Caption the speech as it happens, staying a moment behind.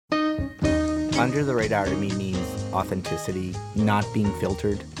Under the radar to me means authenticity, not being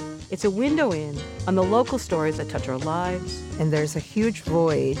filtered. It's a window in on the local stories that touch our lives. And there's a huge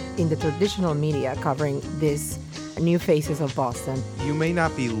void in the traditional media covering these new faces of Boston. You may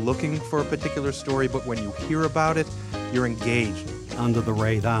not be looking for a particular story, but when you hear about it, you're engaged. Under the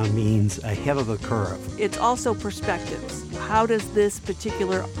radar means ahead of the curve. It's also perspectives. How does this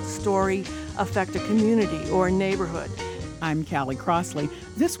particular story affect a community or a neighborhood? I'm Callie Crossley.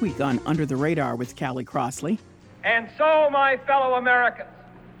 This week on Under the Radar with Callie Crossley. And so, my fellow Americans,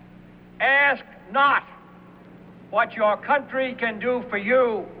 ask not what your country can do for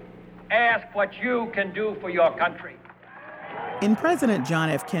you. Ask what you can do for your country. In President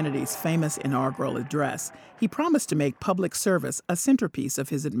John F. Kennedy's famous inaugural address, he promised to make public service a centerpiece of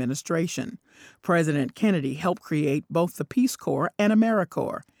his administration. President Kennedy helped create both the Peace Corps and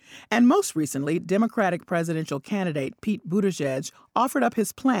AmeriCorps. And most recently, Democratic presidential candidate Pete Buttigieg offered up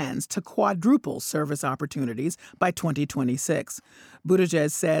his plans to quadruple service opportunities by 2026.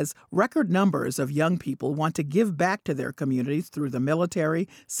 Buttigieg says record numbers of young people want to give back to their communities through the military,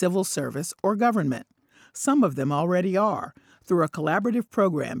 civil service, or government. Some of them already are, through a collaborative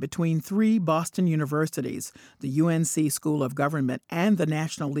program between 3 Boston universities, the UNC School of Government and the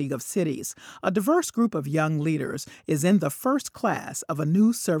National League of Cities. A diverse group of young leaders is in the first class of a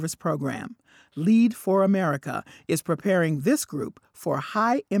new service program. Lead for America is preparing this group for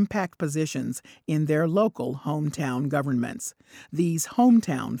high-impact positions in their local hometown governments. These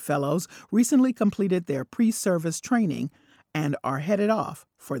hometown fellows recently completed their pre-service training and are headed off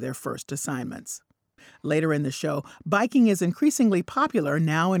for their first assignments. Later in the show, biking is increasingly popular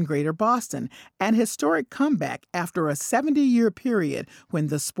now in Greater Boston, an historic comeback after a 70-year period when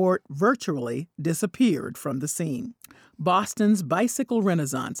the sport virtually disappeared from the scene. Boston's Bicycle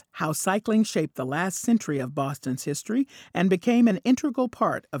Renaissance, how cycling shaped the last century of Boston's history and became an integral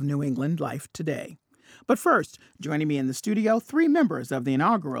part of New England life today. But first, joining me in the studio, 3 members of the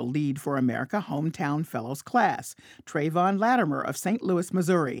inaugural Lead for America Hometown Fellows class. Trayvon Latimer of St. Louis,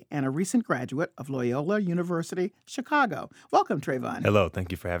 Missouri, and a recent graduate of Loyola University, Chicago. Welcome, Trayvon. Hello,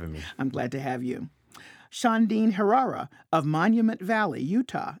 thank you for having me. I'm glad to have you. Shondine Herrera of Monument Valley,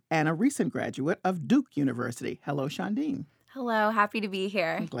 Utah, and a recent graduate of Duke University. Hello, Shondine. Hello, happy to be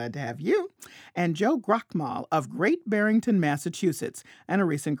here. I'm glad to have you. And Joe Grockmal of Great Barrington, Massachusetts, and a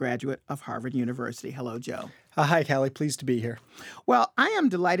recent graduate of Harvard University. Hello, Joe. Hi, Callie. Pleased to be here. Well, I am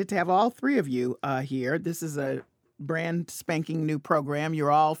delighted to have all 3 of you here. This is a brand spanking new program.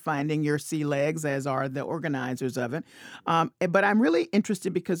 You're all finding your sea legs, as are the organizers of it. But I'm really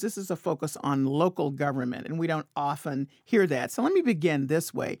interested because this is a focus on local government, and we don't often hear that. So let me begin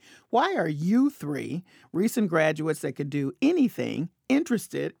this way. Why are you 3 recent graduates that could do anything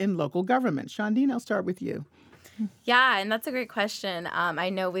interested in local government? Shondine, I'll start with you. Yeah, and that's a great question.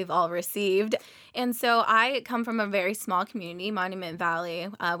 I know we've all received. And so I come from a very small community, Monument Valley.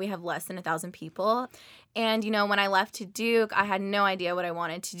 We have less than 1,000 people. And, when I left to Duke, I had no idea what I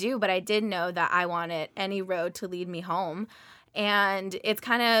wanted to do, but I did know that I wanted any road to lead me home. And it's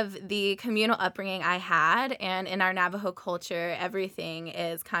kind of the communal upbringing I had. And in our Navajo culture, everything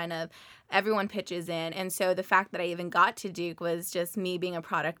is kind of everyone pitches in. And so the fact that I even got to Duke was just me being a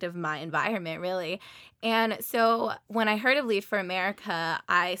product of my environment, really. And so when I heard of Lead for America,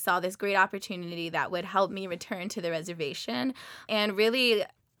 I saw this great opportunity that would help me return to the reservation and really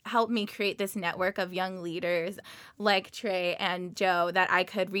helped me create this network of young leaders like Trey and Joe that I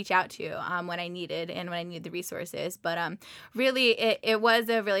could reach out to when I needed the resources. But really, it was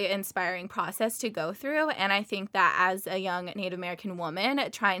a really inspiring process to go through. And I think that as a young Native American woman,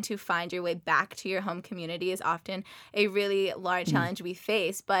 trying to find your way back to your home community is often a really large challenge we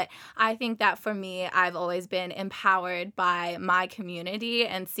face. But I think that for me, I've always been empowered by my community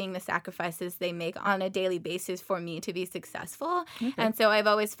and seeing the sacrifices they make on a daily basis for me to be successful. Okay. And so I've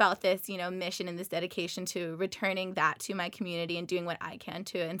always felt this, mission and this dedication to returning that to my community and doing what I can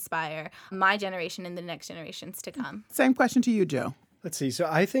to inspire my generation and the next generations to come. Same question to you, Joe. Let's see. So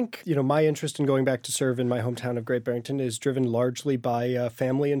I think, my interest in going back to serve in my hometown of Great Barrington is driven largely by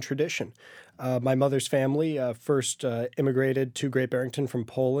family and tradition. My mother's family first immigrated to Great Barrington from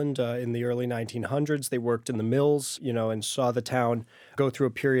Poland in the early 1900s. They worked in the mills, and saw the town go through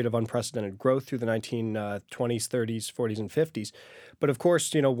a period of unprecedented growth through the 1920s, 30s, 40s, and 50s. But of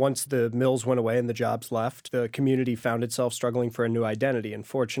course, once the mills went away and the jobs left, the community found itself struggling for a new identity. And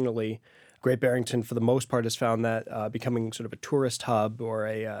fortunately, Great Barrington, for the most part, has found that becoming sort of a tourist hub or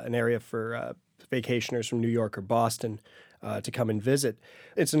an area for vacationers from New York or Boston to come and visit.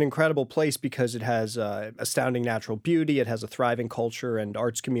 It's an incredible place because it has astounding natural beauty. It has a thriving culture and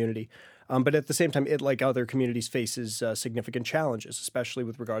arts community. But at the same time, it, like other communities, faces significant challenges, especially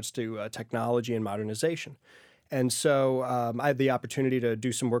with regards to technology and modernization. And so I had the opportunity to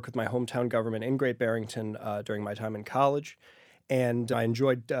do some work with my hometown government in Great Barrington during my time in college. And I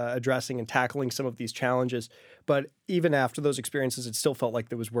enjoyed addressing and tackling some of these challenges. But even after those experiences, it still felt like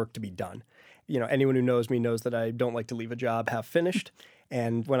there was work to be done. Anyone who knows me knows that I don't like to leave a job half finished.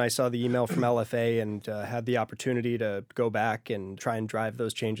 And when I saw the email from LFA and had the opportunity to go back and try and drive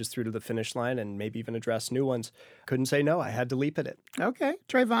those changes through to the finish line and maybe even address new ones, couldn't say no. I had to leap at it. Okay.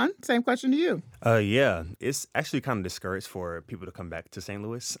 Trayvon, same question to you. Yeah, it's actually kind of discouraged for people to come back to St.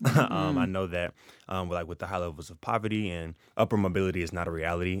 Louis. I know that with the high levels of poverty and upper mobility is not a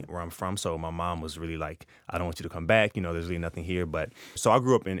reality where I'm from. So my mom was really like, I don't want you to come back. There's really nothing here. But so I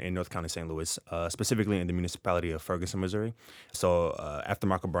grew up in North County, St. Louis, specifically in the municipality of Ferguson, Missouri. So after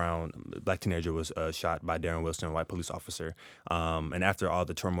Michael Brown, black teenager, was shot by Darren Wilson, a white police officer. And after all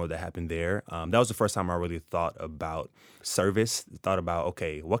the turmoil that happened there, that was the first time I really thought about service, thought about,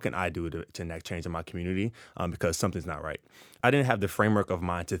 okay, what can I do to enact change in my community because something's not right. I didn't have the framework of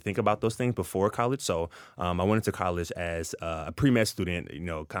mind to think about those things before college. So I went into college as a pre-med student,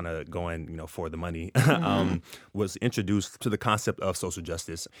 kind of going, for the money, was introduced to the concept of social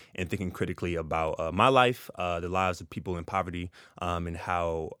justice and thinking critically about my life, the lives of people in poverty, and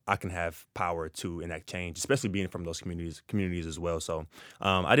how I can have power to enact change, especially being from those communities as well. So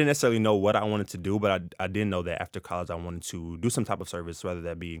I didn't necessarily know what I wanted to do, but I did know that after college I wanted to do some type of service, whether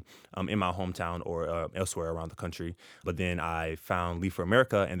that be in my hometown or elsewhere around the country. But then I found Lead for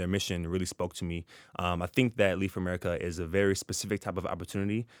America, and their mission really spoke to me. I think that Lead for America is a very specific type of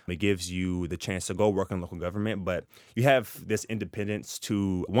opportunity. It gives you the chance to go work in local government, but you have this independence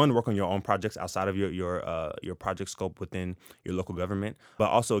to, one, work on your own projects outside of your project scope within your local government, but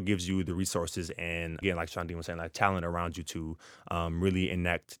also it gives you the resources and, again, like Shondine was saying, like talent around you to really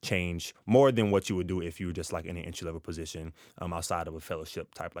enact change more than what you would do if you were just like in an entry-level position outside of a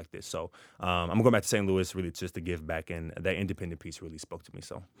fellowship type like this. So I'm going back to St. Louis really just to give back, and that independent piece really spoke to me.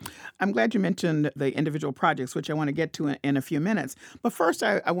 So I'm glad you mentioned the individual projects, which I want to get to in a few minutes. But first,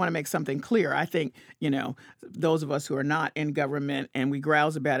 I want to make something clear. I think, those of us who are not in government and we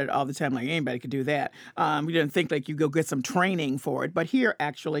grouse about it all the time, like anybody could do that. We didn't think like you go get some training for it. But here,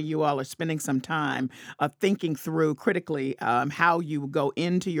 actually, you all are spending some time thinking through critically how you go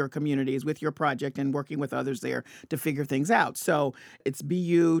into your communities with your project and working with others there to figure things out. So it's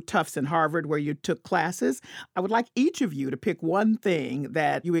BU, Tufts, and Harvard where you took classes. I would like each of you to pick one thing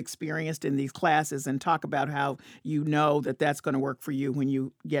that you experienced in these classes and talk about how you know that that's going to work for you when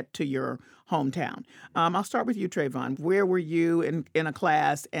you get to your hometown. I'll start with you, Trayvon. Where were you in a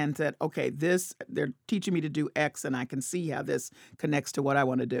class and said, okay, they're teaching me to do X and I can see how this connects to what I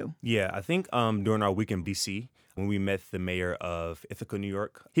want to do? Yeah, I think during our week in DC, when we met the mayor of Ithaca, New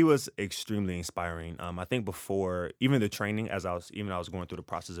York, he was extremely inspiring. I think before even the training, as I was going through the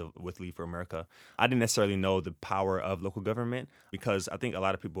process with Lead for America, I didn't necessarily know the power of local government because I think a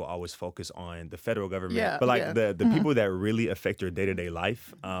lot of people always focus on the federal government, but the people that really affect your day-to-day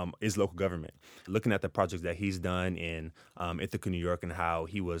life is local government. Looking at the projects that he's done in Ithaca, New York, and how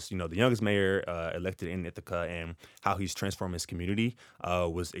he was, the youngest mayor elected in Ithaca, and how he's transformed his community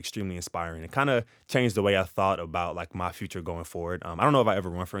was extremely inspiring. It kind of changed the way I thought about like my future going forward. I don't know if I ever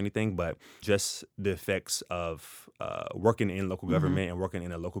run for anything, but just the effects of working in local government and working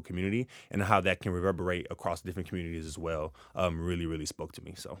in a local community and how that can reverberate across different communities as well really, really spoke to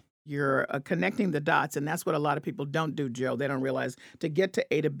me. So you're connecting the dots, and that's what a lot of people don't do, Joe. They don't realize to get to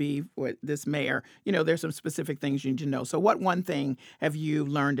A to B with this mayor, there's some specific things you need to know. So what one thing have you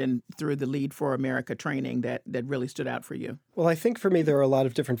learned through the Lead for America training that really stood out for you? Well, I think for me, there are a lot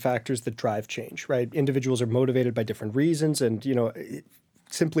of different factors that drive change, right? Individuals are motivated by different reasons, and,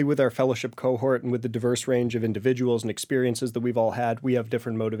 simply with our fellowship cohort and with the diverse range of individuals and experiences that we've all had, we have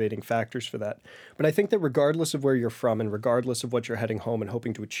different motivating factors for that. But I think that regardless of where you're from and regardless of what you're heading home and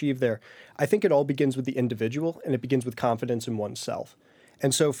hoping to achieve there, I think it all begins with the individual, and it begins with confidence in oneself.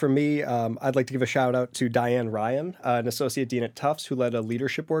 And so for me, I'd like to give a shout out to Diane Ryan, an associate dean at Tufts, who led a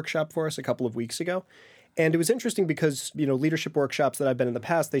leadership workshop for us a couple of weeks ago. And it was interesting because, leadership workshops that I've been in the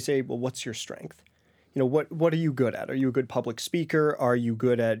past, they say, well, what's your strength? What are you good at? Are you a good public speaker? Are you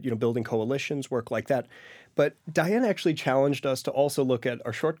good at, building coalitions, work like that? But Diane actually challenged us to also look at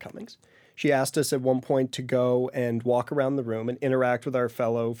our shortcomings. She asked us at one point to go and walk around the room and interact with our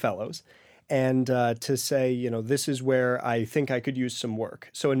fellows and to say, this is where I think I could use some work.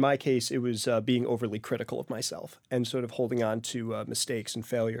 So in my case, it was being overly critical of myself and sort of holding on to mistakes and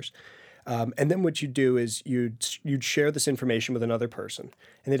failures. And then what you'd do is you'd share this information with another person,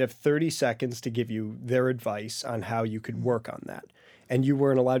 and they'd have 30 seconds to give you their advice on how you could work on that. and you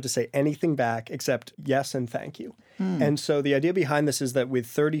weren't allowed to say anything back except yes and thank you. And so the idea behind this is that with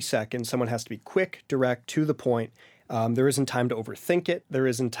 30 seconds, someone has to be quick, direct, to the point. There isn't time to overthink it. There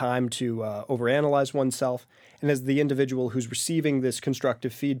isn't time to overanalyze oneself. And as the individual who's receiving this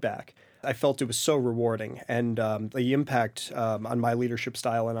constructive feedback, I felt it was so rewarding. And the impact on my leadership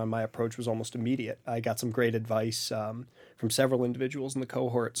style and on my approach was almost immediate. I got some great advice from several individuals in the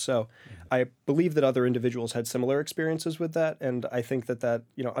cohort. So I believe that other individuals had similar experiences with that. And I think that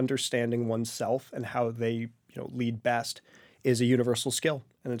understanding oneself and how they lead best is a universal skill.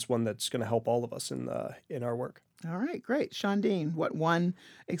 And it's one that's going to help all of us in our work. All right, great. Shondine, what one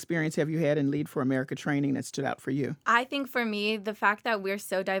experience have you had in Lead for America training that stood out for you? I think for me, the fact that we're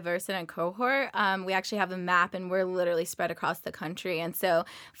so diverse in a cohort, we actually have a map and we're literally spread across the country. And so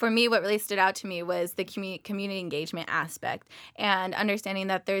for me, what really stood out to me was the community engagement aspect and understanding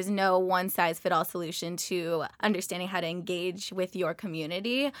that there's no one-size-fits-all solution to understanding how to engage with your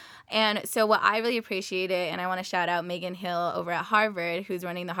community. And so what I really appreciated, and I want to shout out Megan Hill over at Harvard, who's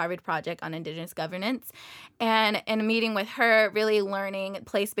running the Harvard Project on Indigenous Governance. And in a meeting with her, really learning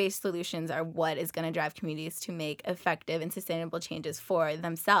place-based solutions are what is going to drive communities to make effective and sustainable changes for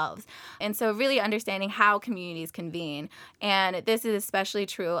themselves. And so really understanding how communities convene. And this is especially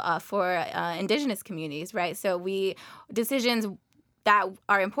true for Indigenous communities, right? So decisions that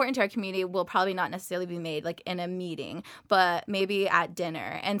are important to our community will probably not necessarily be made like in a meeting, but maybe at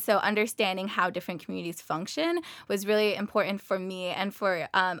dinner. And so understanding how different communities function was really important for me and for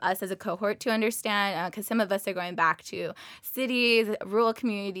us as a cohort to understand, because some of us are going back to cities, rural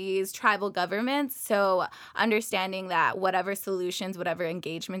communities, tribal governments. So understanding that whatever solutions, whatever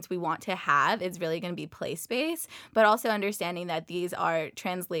engagements we want to have is really going to be place-based, but also understanding that these are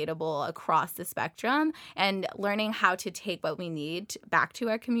translatable across the spectrum and learning how to take what we need back to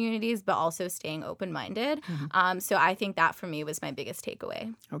our communities, but also staying open-minded. So I think that for me was my biggest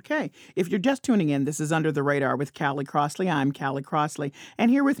takeaway. Okay. If you're just tuning in, this is Under the Radar with Callie Crossley. I'm Callie Crossley. And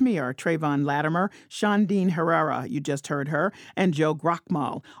here with me are Trayvon Latimer, Shondine Herrera, you just heard her, and Joe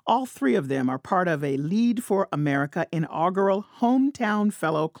Grockmal. All three of them are part of a Lead for America inaugural Hometown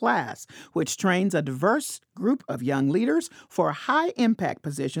Fellow class, which trains a diverse group of young leaders for high-impact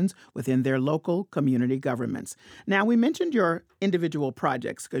positions within their local community governments. Now, we mentioned your individual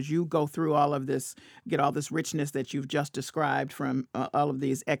projects because you go through all of this, get all this richness that you've just described from all of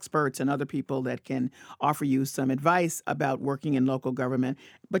these experts and other people that can offer you some advice about working in local government.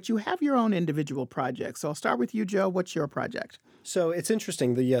 But you have your own individual projects. So I'll start with you, Joe. What's your project? So it's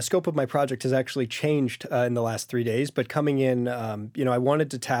interesting. The scope of my project has actually changed in the last 3 days. But coming in, I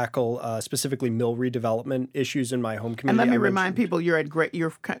wanted to tackle specifically mill redevelopment issues in my home community. And let me remind people, you're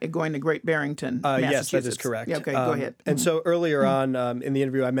going to Great Barrington, Massachusetts. Yes, that is correct. Yeah, okay, go ahead. And so earlier on in the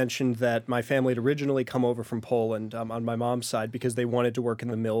interview, I mentioned that my family had originally come over from Poland on my mom's side because they wanted to work in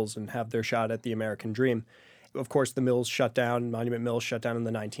the mills and have their shot at the American dream. Of course, the mills shut down, Monument Mills shut down in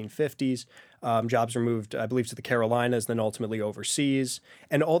the 1950s. Jobs were moved, I believe, to the Carolinas, then ultimately overseas.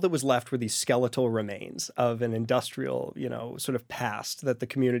 And all that was left were these skeletal remains of an industrial, sort of past that the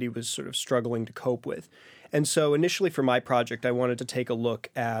community was sort of struggling to cope with. And so initially for my project, I wanted to take a look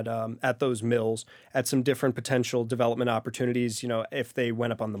at those mills, at some different potential development opportunities, if they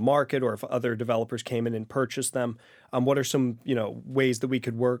went up on the market or if other developers came in and purchased them. What are some, ways that we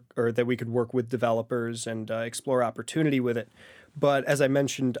could work with developers and explore opportunity with it. But as I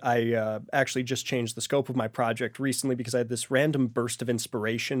mentioned, I actually just changed the scope of my project recently because I had this random burst of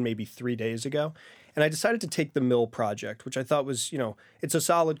inspiration maybe 3 days ago. And I decided to take the mill project, which I thought was, it's a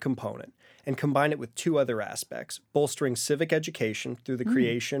solid component, and combine it with two other aspects, bolstering civic education through the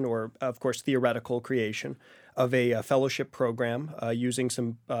creation or, of course, theoretical creation of a fellowship program using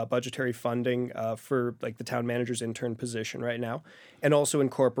some budgetary funding for like the town manager's intern position right now, and also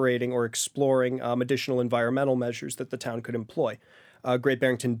incorporating or exploring additional environmental measures that the town could employ. Great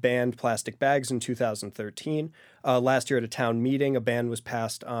Barrington banned plastic bags in 2013. Last year at a town meeting, a ban was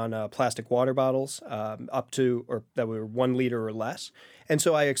passed on plastic water bottles up to, or that were 1 liter or less. And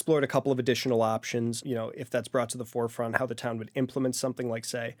so I explored a couple of additional options, if that's brought to the forefront, how the town would implement something like,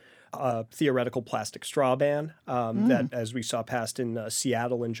 say, a theoretical plastic straw ban that, as we saw, passed in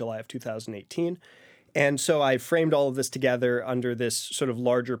Seattle in July of 2018. And so I framed all of this together under this sort of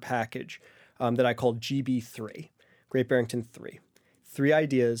larger package that I called GB3, Great Barrington 3. 3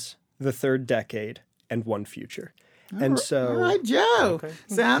 ideas, the third decade, and 1 future. And so, all right, Joe,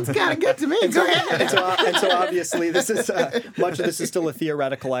 sounds kind of good to me. Go ahead. And so obviously, this is much of this is still a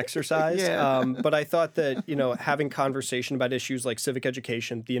theoretical exercise. Yeah. But I thought that having conversation about issues like civic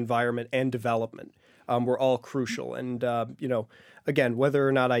education, the environment, and development were all crucial. And, again, whether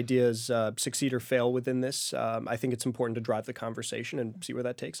or not ideas succeed or fail within this, I think it's important to drive the conversation and see where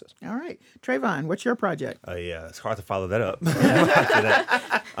that takes us. All right. Trayvon, what's your project? Yeah, it's hard to follow that up.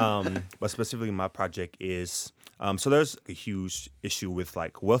 But specifically, my project is so there's a huge issue with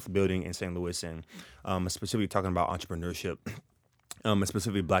like wealth building in St. Louis, and specifically talking about entrepreneurship. And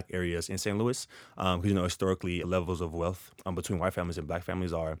specifically black areas in St. Louis, because historically levels of wealth between white families and black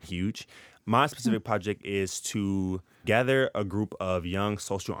families are huge. My specific project is to gather a group of young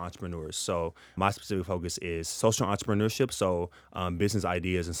social entrepreneurs. So my specific focus is social entrepreneurship, so business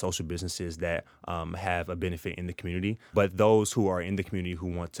ideas and social businesses that have a benefit in the community, but those who are in the community who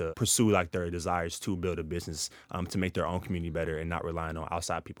want to pursue like their desires to build a business to make their own community better and not relying on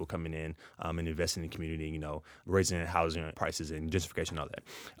outside people coming in and investing in the community, raising housing prices and gentrification and all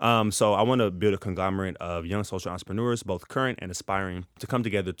that. So I want to build a conglomerate of young social entrepreneurs, both current and aspiring, to come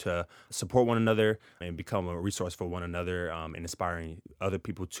together to support one another and become a resource for one another and inspiring other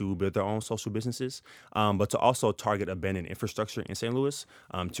people to build their own social businesses, but to also target abandoned infrastructure in St. Louis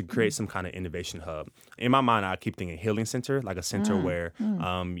to create some kind of innovation hub. In my mind, I keep thinking healing center, like a center where,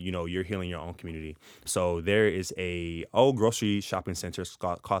 you're healing your own community. So there is a old grocery shopping center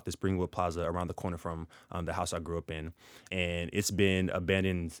called the Springwood Plaza around the corner from the house I grew up in. And it's been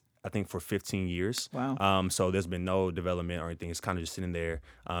abandoned, I think, for 15 years. Wow. So there's been no development or anything. It's kind of just sitting there.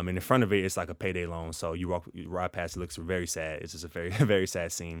 And in front of it, it's like a payday loan. So you ride past, it looks very sad. It's just a very, very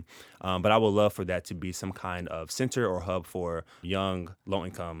sad scene. But I would love for that to be some kind of center or hub for young,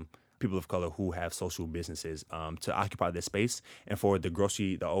 low-income people of color who have social businesses to occupy this space, and for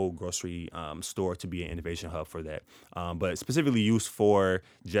the old grocery store to be an innovation hub for that. But specifically used for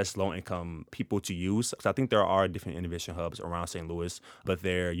just low-income people to use. So I think there are different innovation hubs around St. Louis, but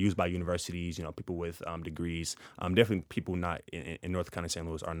they're used by universities, people with degrees. Definitely people not in North County St.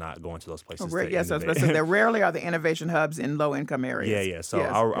 Louis are not going to those places. Yes, there rarely are the innovation hubs in low-income areas. Yeah. So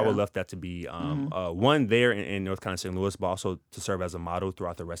I would love that to be one there in North County St. Louis, but also to serve as a model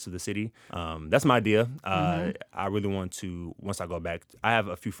throughout the rest of the city. That's my idea. I really want to, once I go back, I have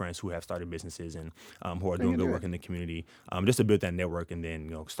a few friends who have started businesses and who are doing good work in the community, just to build that network and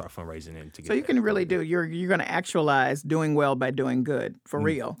then start fundraising and to get. So you can really do. You're going to actualize doing well by doing good for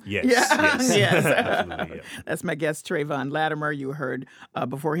real. Yes. Yes. Absolutely, yeah. That's my guest Trayvon Latimer. You heard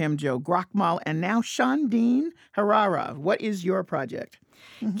before him Joe Grockmal, and now Shondine Herrera. What is your project?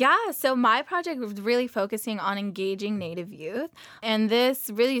 Yeah, so my project was really focusing on engaging Native youth. And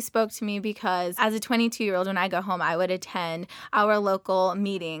this really spoke to me because as a 22-year-old, when I go home, I would attend our local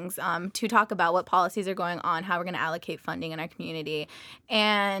meetings to talk about what policies are going on, how we're going to allocate funding in our community.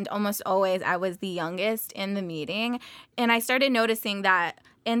 And almost always, I was the youngest in the meeting. And I started noticing that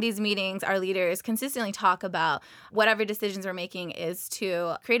in these meetings, our leaders consistently talk about whatever decisions we're making is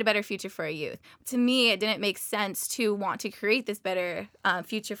to create a better future for our youth. To me, it didn't make sense to want to create this better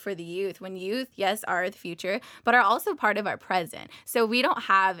future for the youth when youth, yes, are the future, but are also part of our present. So we don't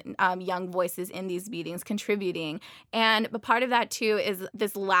have young voices in these meetings contributing. But part of that, too, is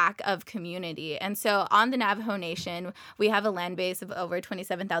this lack of community. And so on the Navajo Nation, we have a land base of over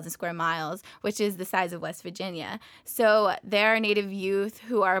 27,000 square miles, which is the size of West Virginia. So there are Native youth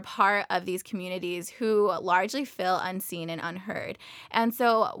who are a part of these communities who largely feel unseen and unheard. And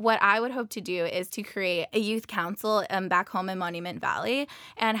so what I would hope to do is to create a youth council back home in Monument Valley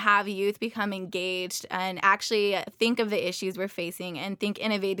and have youth become engaged and actually think of the issues we're facing and think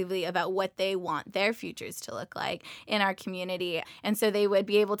innovatively about what they want their futures to look like in our community. And so they would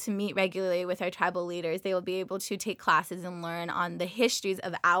be able to meet regularly with our tribal leaders. They will be able to take classes and learn on the histories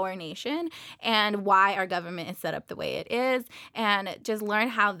of our nation and why our government is set up the way it is, and just learn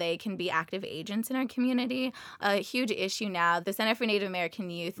how they can be active agents in our community. A huge issue now, the Center for Native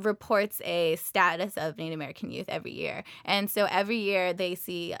American Youth reports a status of Native American youth every year. And so every year they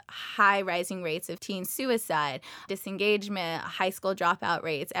see high rising rates of teen suicide, disengagement, high school dropout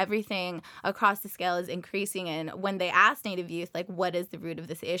rates. Everything across the scale is increasing. And when they ask Native youth, like, what is the root of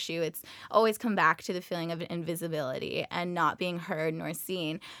this issue, it's always come back to the feeling of invisibility and not being heard nor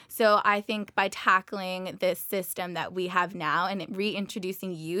seen. So I think by tackling this system that we have now and reintroducing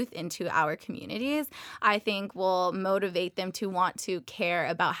youth into our communities, I think will motivate them to want to care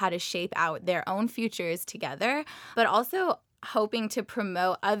about how to shape out their own futures together, but also hoping to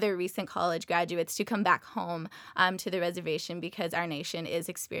promote other recent college graduates to come back home to the reservation because our nation is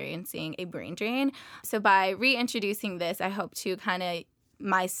experiencing a brain drain. So by reintroducing this, I hope to kind of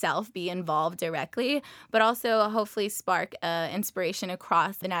myself be involved directly, but also hopefully spark inspiration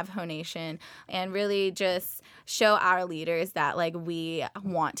across the Navajo Nation and really just show our leaders that we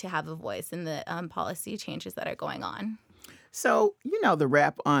want to have a voice in the policy changes that are going on. So, you know the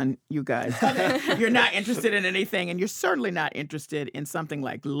rap on you guys. You're not interested in anything, and you're certainly not interested in something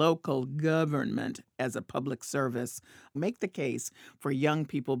like local government as a public service. Make the case for young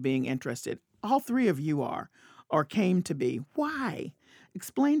people being interested. All three of you are, or came to be. Why?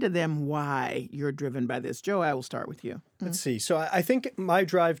 Explain to them why you're driven by this. Joe, I will start with you. Let's see. So I think my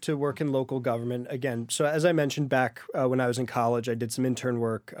drive to work in local government, again, so as I mentioned back when I was in college, I did some intern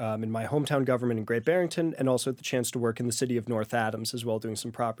work in my hometown government in Great Barrington, and also had the chance to work in the city of North Adams as well, doing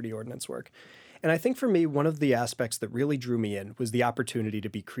some property ordinance work. And I think for me, one of the aspects that really drew me in was the opportunity to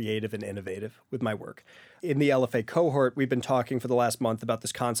be creative and innovative with my work. In the LFA cohort, we've been talking for the last month about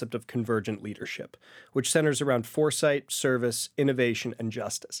this concept of convergent leadership, which centers around foresight, service, innovation, and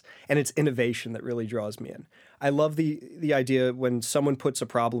justice. And it's innovation that really draws me in. I love the idea when someone puts a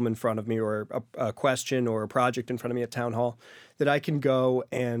problem in front of me, or a question or a project in front of me at town hall, that I can go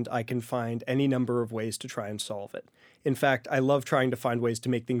and I can find any number of ways to try and solve it. In fact, I love trying to find ways to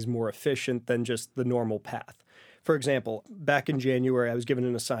make things more efficient than just the normal path. For example, back in January, I was given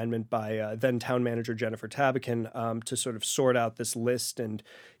an assignment by then town manager Jennifer Tabakin to sort of sort out this list and,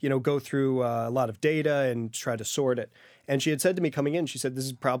 go through a lot of data and try to sort it. And she had said to me coming in, she said, this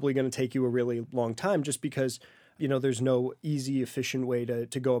is probably going to take you a really long time just because there's no easy, efficient way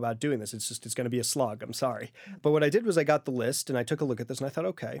to go about doing this. It's going to be a slog. I'm sorry. But what I did was I got the list and I took a look at this and I thought,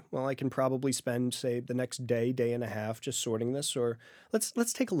 okay, well, I can probably spend, say, the next day and a half just sorting this, or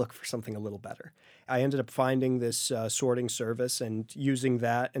let's take a look for something a little better. I ended up finding this sorting service, and using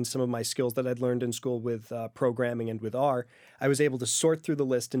that and some of my skills that I'd learned in school with programming and with R, I was able to sort through the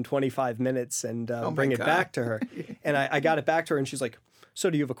list in 25 minutes and bring it back to her. And I got it back to her and she's like, so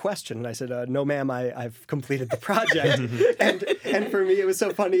do you have a question? And I said, no, ma'am, I've completed the project. and for me, it was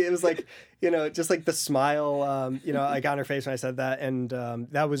so funny. It was like, just like the smile, I got on her face when I said that. And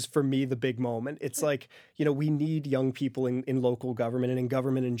that was, for me, the big moment. It's like, we need young people in local government and in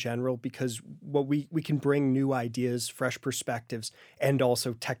government in general, because what we can bring new ideas, fresh perspectives, and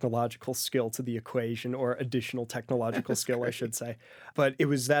also technological skill to the equation, or additional technological skill, I should say. But it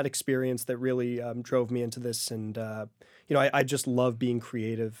was that experience that really drove me into this. And, I just love being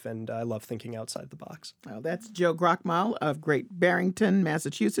creative, and I love thinking outside the box. Well, that's Joe Grockmal of Great Barrington,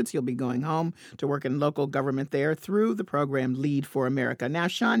 Massachusetts. He'll be going home to work in local government there through the program Lead for America. Now,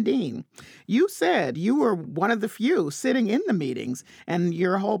 Shondine, you said you were one of the few sitting in the meetings, and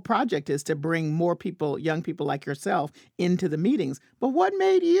your whole project is to bring more people, young people like yourself, into the meetings. But what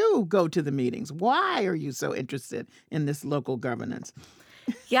made you go to the meetings? Why are you so interested in this local governance?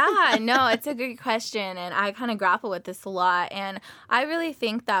 Yeah, no, it's a good question, and I kind of grapple with this a lot. And I really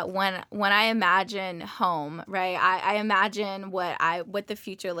think that when I imagine home, right, I imagine what the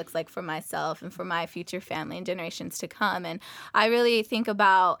future looks like for myself and for my future family and generations to come. And I really think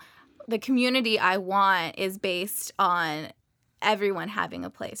about the community I want is based on everyone having a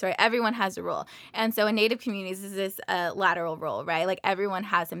place, right? Everyone has a role. And so in Native communities, this is a lateral role, right? Like everyone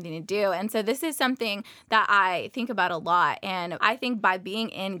has something to do. And so this is something that I think about a lot. And I think by being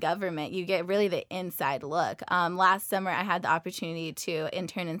in government, you get really the inside look. Last summer, I had the opportunity to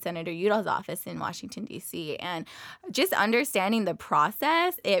intern in Senator Udall's office in Washington, D.C. And just understanding the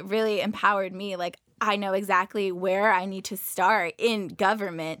process, it really empowered me. Like, I know exactly where I need to start in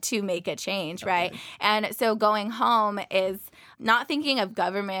government to make a change, right? And so going home is not thinking of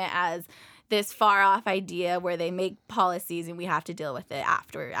government as this far-off idea where they make policies and we have to deal with it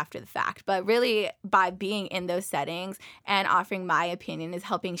after the fact. But really, by being in those settings and offering my opinion is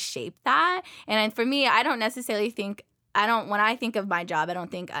helping shape that. And for me, I don't necessarily think when I think of my job, I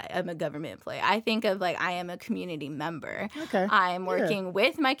don't think I'm a government employee. I think of like I am a community member. Okay. I'm working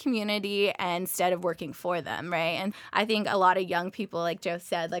with my community instead of working for them, right? And I think a lot of young people, like Joe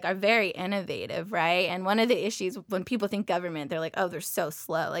said, like are very innovative, right? And one of the issues when people think government, they're like, oh, they're so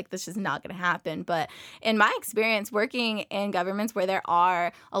slow. Like this is not going to happen. But in my experience, working in governments where there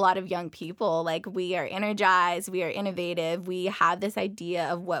are a lot of young people, like we are energized, we are innovative, we have this idea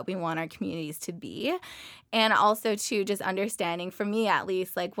of what we want our communities to be. And also, too, just understanding, for me at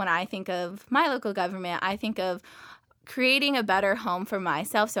least, like when I think of my local government, I think of creating a better home for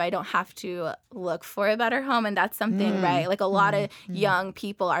myself so I don't have to look for a better home. And that's something, right? Like a lot of young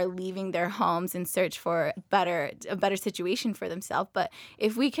people are leaving their homes in search for a better situation for themselves. But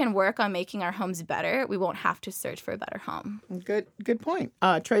if we can work on making our homes better, we won't have to search for a better home. Good point.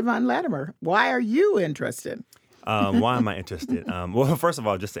 Trayvon Latimer, why are you interested? Why am I interested? Well, first of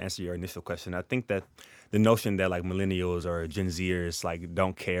all, just to answer your initial question, I think that the notion that like millennials or Gen Zers like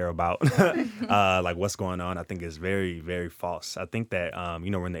don't care about like what's going on, I think is very, very false. I think that,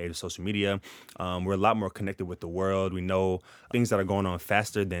 we're in the age of social media. We're a lot more connected with the world. We know things that are going on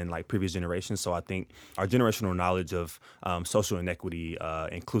faster than like previous generations. So I think our generational knowledge of social inequity,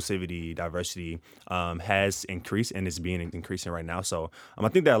 inclusivity, diversity has increased and is being increasing right now. So I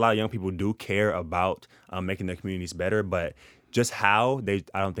think that a lot of young people do care about making their communities better, but just how,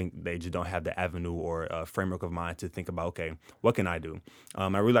 I don't think they just don't have the avenue or framework of mind to think about, okay, what can I do? I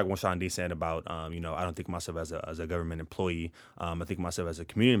really like what Sean D said about, I don't think myself as a government employee. I think myself as a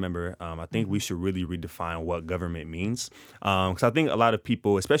community member. I think we should really redefine what government means. Because I think a lot of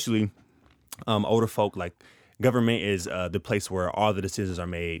people, especially older folk, like, government is the place where all the decisions are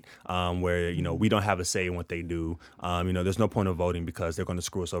made, where, we don't have a say in what they do. There's no point of voting because they're going to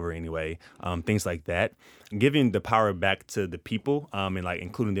screw us over anyway, things like that. Giving the power back to the people and like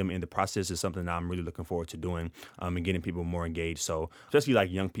including them in the process is something that I'm really looking forward to doing and getting people more engaged. So especially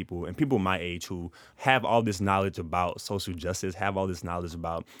like young people and people my age who have all this knowledge about social justice, have all this knowledge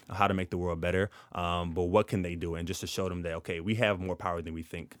about how to make the world better, but what can they do? And just to show them that, okay, we have more power than we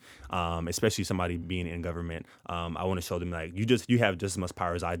think, especially somebody being in government. I want to show them like you have just as much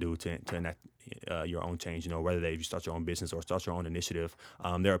power as I do to enact your own change. Whether you start your own business or start your own initiative,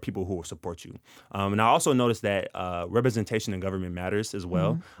 there are people who will support you. And I also noticed that representation in government matters as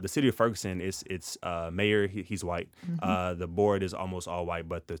well. Mm-hmm. The city of Ferguson its mayor, he's white. Mm-hmm. The board is almost all white,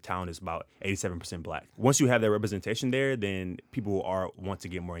 but the town is about 87% black. Once you have that representation there, then people want to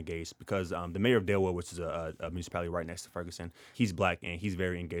get more engaged because the mayor of Dalewood, which is a municipality right next to Ferguson, he's black and he's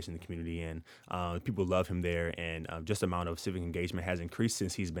very engaged in the community, and people love him there, and just the amount of civic engagement has increased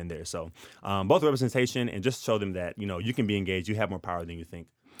since he's been there. So both representation and just show them that, you can be engaged. You have more power than you think.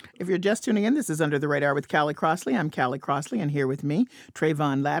 If you're just tuning in, this is Under the Radar with Callie Crossley. I'm Callie Crossley, and here with me,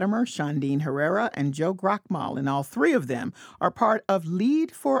 Trayvon Latimer, Shondine Herrera, and Joe Grockmal. And all three of them are part of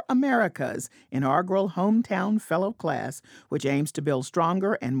Lead for America's inaugural Hometown Fellow class, which aims to build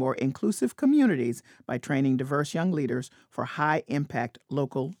stronger and more inclusive communities by training diverse young leaders for high-impact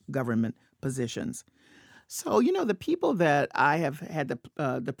local government positions. So, the people that I have had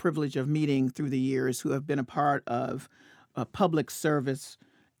the privilege of meeting through the years who have been a part of public service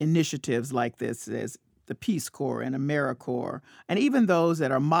initiatives like this, as the Peace Corps and AmeriCorps, and even those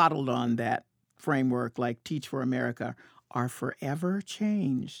that are modeled on that framework like Teach for America, are forever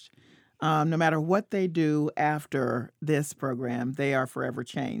changed. No matter what they do after this program, they are forever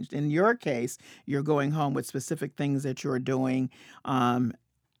changed. In your case, you're going home with specific things that you're doing,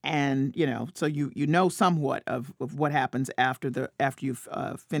 and so you know somewhat of what happens after you've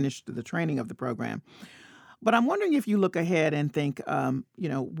finished the training of the program. But I'm wondering if you look ahead and think,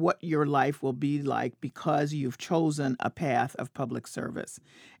 what your life will be like because you've chosen a path of public service,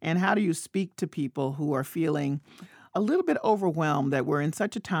 and how do you speak to people who are feeling a little bit overwhelmed that we're in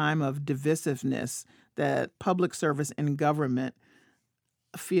such a time of divisiveness that public service in government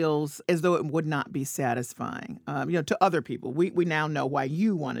feels as though it would not be satisfying, to other people. We now know why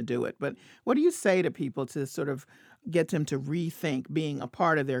you want to do it, but what do you say to people to sort of get them to rethink being a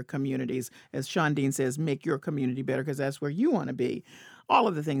part of their communities? As Shondine says, make your community better because that's where you want to be. All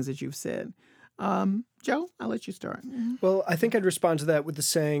of the things that you've said. Joe, I'll let you start. Mm-hmm. Well, I think I'd respond to that with the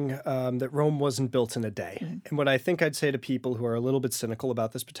saying that Rome wasn't built in a day. Mm-hmm. And what I think I'd say to people who are a little bit cynical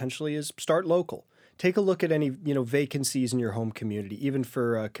about this potentially is start local. Take a look at any, vacancies in your home community, even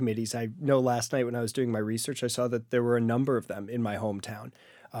for committees. I know last night when I was doing my research, I saw that there were a number of them in my hometown.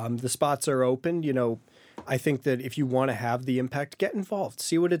 The spots are open. I think that if you want to have the impact, get involved.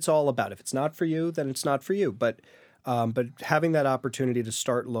 See what it's all about. If it's not for you, then it's not for you. But having that opportunity to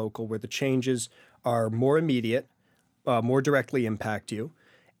start local where the changes are more immediate, more directly impact you,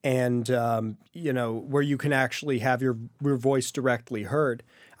 and, where you can actually have your voice directly heard,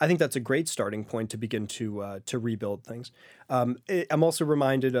 I think that's a great starting point to begin to rebuild things. I'm also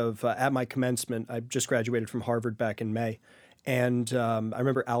reminded of, at my commencement, I just graduated from Harvard back in May, and I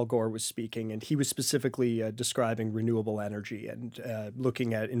remember Al Gore was speaking, and he was specifically describing renewable energy and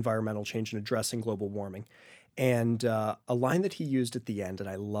looking at environmental change and addressing global warming. And a line that he used at the end, and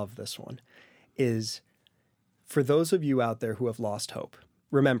I love this one, is, for those of you out there who have lost hope,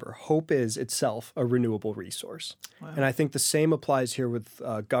 remember, hope is itself a renewable resource. Wow. And I think the same applies here with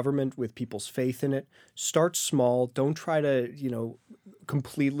government, with people's faith in it. Start small. Don't try to,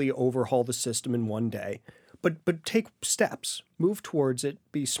 completely overhaul the system in one day. But take steps. Move towards it.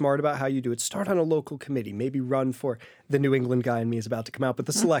 Be smart about how you do it. Start on a local committee. Maybe run for, the New England guy in me is about to come out, but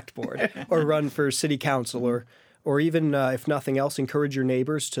the select board. Or run for city council. Or even, if nothing else, encourage your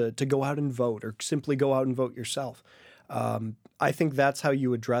neighbors to go out and vote, or simply go out and vote yourself. I think that's how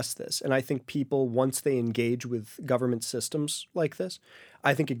you address this. And I think people, once they engage with government systems like this,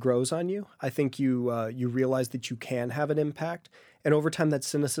 I think it grows on you. I think you realize that you can have an impact. And over time, that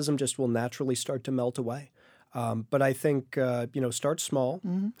cynicism just will naturally start to melt away. But I think, start small,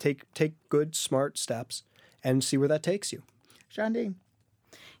 take good, smart steps, and see where that takes you. Shondine.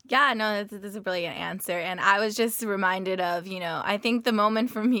 Yeah, no, that's a brilliant answer. And I was just reminded of, I think the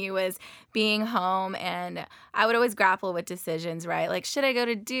moment for me was being home, and I would always grapple with decisions, right? Like, should I go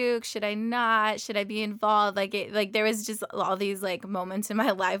to Duke? Should I not? Should I be involved? Like there was just all these like moments in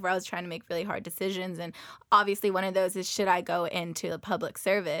my life where I was trying to make really hard decisions. And obviously one of those is, should I go into the public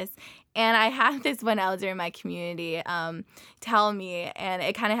service? And I had this one elder in my community tell me, and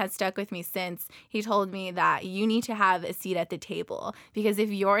it kind of has stuck with me since. He told me that you need to have a seat at the table, because if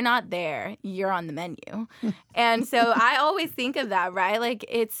you're not there, you're on the menu. And so I always think of that, right? Like,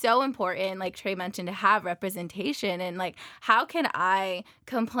 it's so important, like Trey mentioned, to have representation. And like, how can I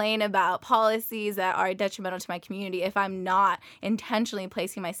complain about policies that are detrimental to my community if I'm not intentionally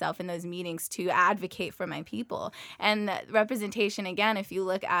placing myself in those meetings to advocate for my people? And representation, again, if you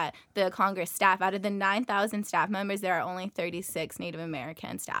look at the Congress staff, out of the 9,000 staff members, there are only 36 Native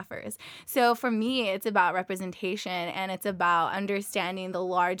American staffers. So for me, it's about representation, and it's about understanding the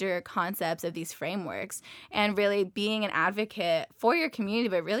larger concepts of these frameworks and really being an advocate for your community,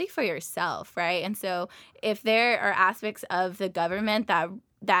 but really for yourself, right? And so if there are aspects of the government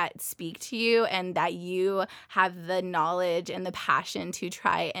that speak to you and that you have the knowledge and the passion to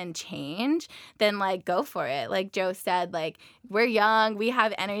try and change, then like go for it. Like Joe said, like, we're young, we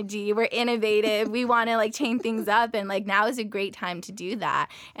have energy, we're innovative, we want to like change things up, and like now is a great time to do that.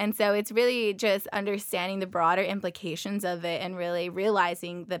 And so it's really just understanding the broader implications of it and really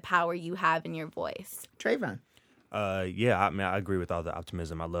realizing the power you have in your voice. Trayvon. I agree with all the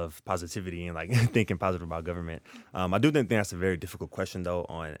optimism. I love positivity and like thinking positive about government. I do think that's a very difficult question though,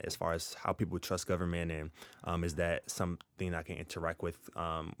 on as far as how people trust government, and is that something I can interact with?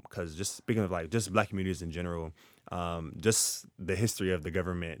 Because just speaking of like just Black communities in general, just the history of the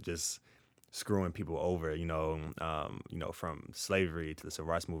government just screwing people over, from slavery to the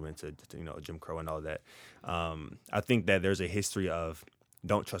civil rights movement to Jim Crow and all that. I think that there's a history of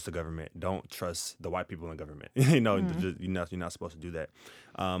don't trust the government. Don't trust the white people in government. You're not supposed to do that.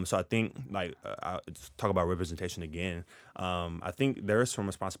 So I think, I talk about representation again. I think there is some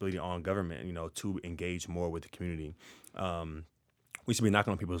responsibility on government, to engage more with the community. We should be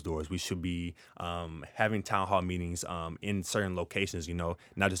knocking on people's doors. We should be having town hall meetings in certain locations,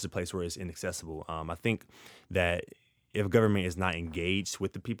 not just a place where it's inaccessible. I think that if government is not engaged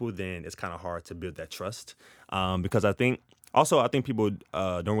with the people, then it's kind of hard to build that trust. Because I think people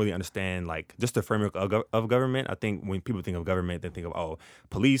don't really understand like just the framework of government. I think when people think of government, they think of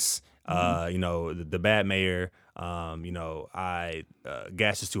police, the bad mayor,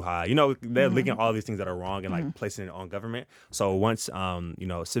 gas is too high. They're linking all these things that are wrong and like placing it on government. So once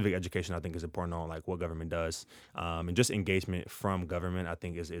civic education, I think, is important on like what government does, and just engagement from government, I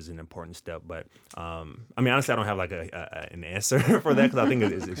think is an important step. But honestly, I don't have like an answer for that, because I think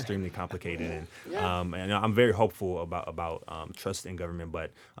it's extremely complicated, and I'm very hopeful about trust in government,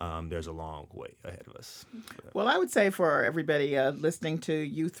 but there's a long way ahead of us. Well, I would say for everybody listening to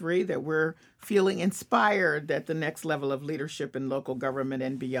you three that we're feeling inspired that the next level of leadership in local government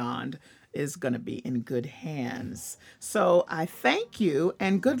and beyond is going to be in good hands. So I thank you,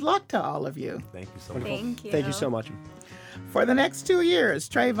 and good luck to all of you. Thank you so much. Thank you so much. For the next 2 years,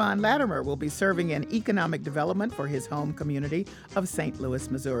 Trayvon Latimer will be serving in economic development for his home community of St.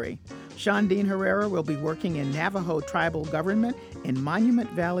 Louis, Missouri. Shondine Herrera will be working in Navajo tribal government in Monument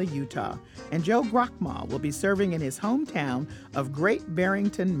Valley, Utah. And Joe Grockmall will be serving in his hometown of Great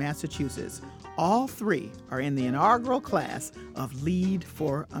Barrington, Massachusetts. All three are in the inaugural class of Lead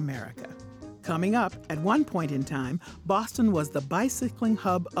for America. Coming up, at one point in time, Boston was the bicycling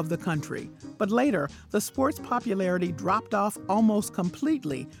hub of the country. But later, the sport's popularity dropped off almost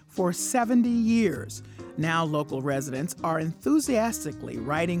completely for 70 years. Now local residents are enthusiastically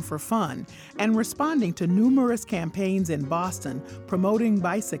riding for fun and responding to numerous campaigns in Boston promoting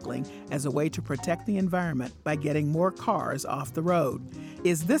bicycling as a way to protect the environment by getting more cars off the road.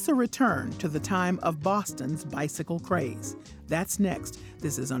 Is this a return to the time of Boston's bicycle craze? That's next.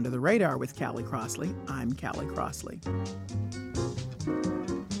 This is Under the Radar with Callie Crossley. I'm Callie Crossley.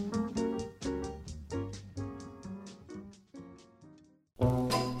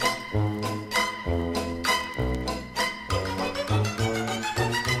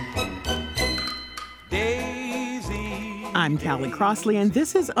 I'm Callie Crossley, and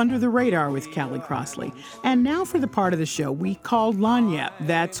this is Under the Radar with Callie Crossley. And now for the part of the show we call Lagniappe.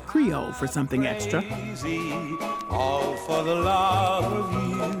 That's Creole for something extra. All for the love of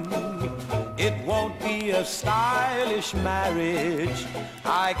you. It won't be a stylish marriage.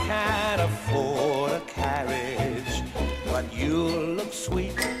 I can't afford a carriage. But you'll look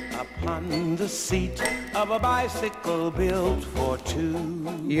sweet upon the seat of a bicycle built for two.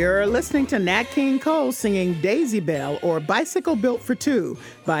 You're listening to Nat King Cole singing Daisy Bell, or Bicycle Built for Two,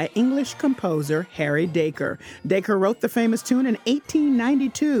 by English composer Harry Dacre. Dacre wrote the famous tune in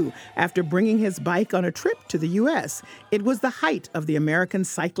 1892 after bringing his bike on a trip to the U.S. It was the height of the American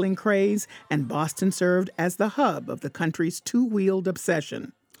cycling craze, and Boston served as the hub of the country's two-wheeled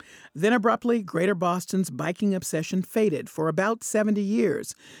obsession. Then abruptly, Greater Boston's biking obsession faded for about 70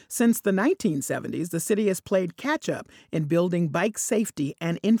 years. Since the 1970s, the city has played catch-up in building bike safety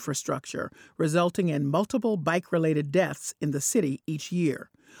and infrastructure, resulting in multiple bike-related deaths in the city each year.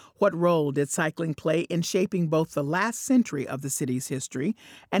 What role did cycling play in shaping both the last century of the city's history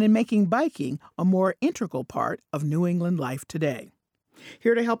and in making biking a more integral part of New England life today?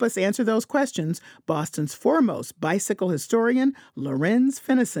 Here to help us answer those questions, Boston's foremost bicycle historian, Lorenz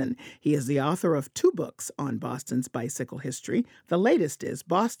Finnison. He is the author of 2 books on Boston's bicycle history. The latest is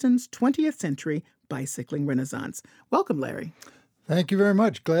Boston's 20th Century Bicycling Renaissance. Welcome, Larry. Thank you very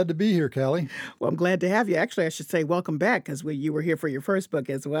much. Glad to be here, Callie. Well, I'm glad to have you. Actually, I should say welcome back, because you were here for your first book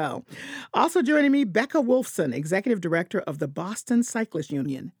as well. Also joining me, Becca Wolfson, Executive Director of the Boston Cyclists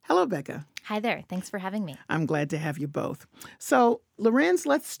Union. Hello, Becca. Hi there. Thanks for having me. I'm glad to have you both. So, Lorenz,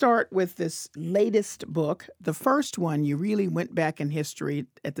 let's start with this latest book. The first one, you really went back in history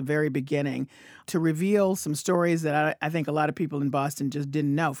at the very beginning to reveal some stories that I think a lot of people in Boston just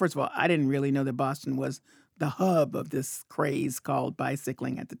didn't know. First of all, I didn't really know that Boston was the hub of this craze called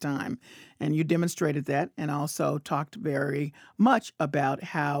bicycling at the time. And you demonstrated that, and also talked very much about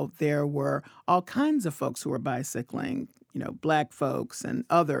how there were all kinds of folks who were bicycling, Black folks and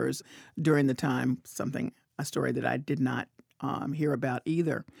others during the time, a story that I did not hear about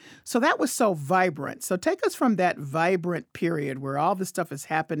either. So that was so vibrant. So take us from that vibrant period where all this stuff is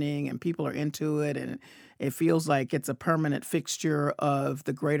happening and people are into it, and it feels like it's a permanent fixture of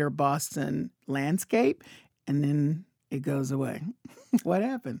the greater Boston landscape, and then it goes away. What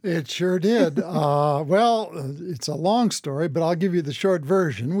happened? It sure did. Well, it's a long story, but I'll give you the short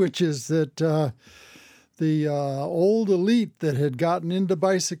version, which is that the old elite that had gotten into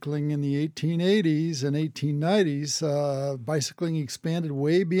bicycling in the 1880s and 1890s, bicycling expanded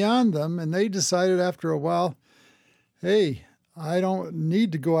way beyond them, and they decided after a while, hey, I don't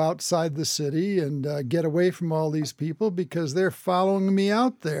need to go outside the city and get away from all these people because they're following me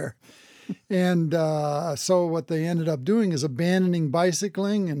out there. And so what they ended up doing is abandoning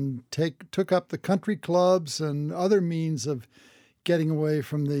bicycling and took up the country clubs and other means of getting away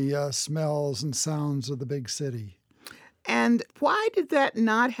from the smells and sounds of the big city. And why did that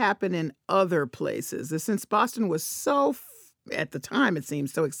not happen in other places? Since Boston was so, at the time it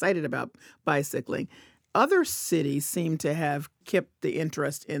seems, so excited about bicycling, other cities seem to have kept the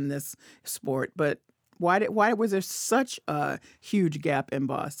interest in this sport, but why was there such a huge gap in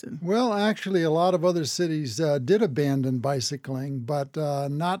Boston? Well, actually, a lot of other cities did abandon bicycling, but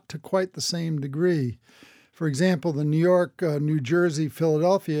not to quite the same degree. For example, the New York, New Jersey,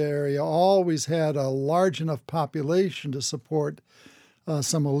 Philadelphia area always had a large enough population to support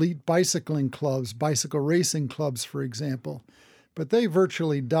some elite bicycling clubs, bicycle racing clubs, for example. But they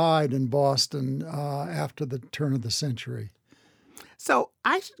virtually died in Boston after the turn of the century. So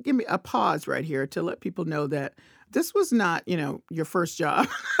I should give me a pause right here to let people know that this was not, your first job.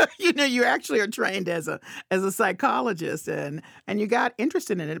 You actually are trained as a psychologist, and you got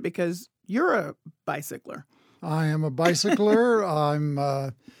interested in it because you're a bicycler. I am a bicycler. I'm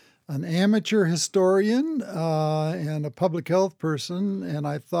an amateur historian and a public health person, and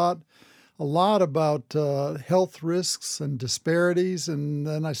I thought a lot about health risks and disparities, and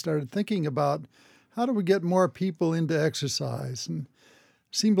then I started thinking about how do we get more people into exercise, and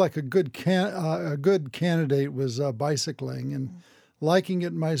it seemed like a good candidate was bicycling, and liking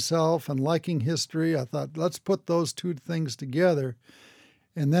it myself and liking history. I thought, let's put those two things together.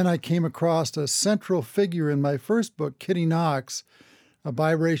 And then I came across a central figure in my first book, Kitty Knox, a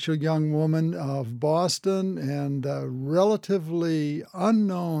biracial young woman of Boston, and relatively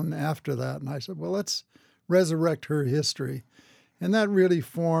unknown after that. And I said, well, let's resurrect her history. And that really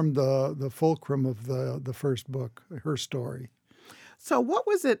formed the fulcrum of the first book, her story. So what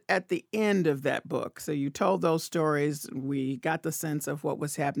was it at the end of that book? So you told those stories. We got the sense of what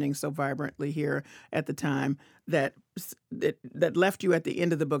was happening so vibrantly here at the time that left you at the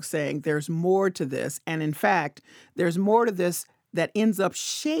end of the book saying there's more to this. And in fact, there's more to this that ends up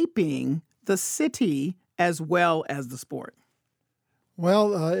shaping the city as well as the sport.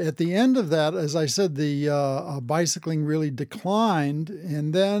 Well, at the end of that, as I said, the bicycling really declined,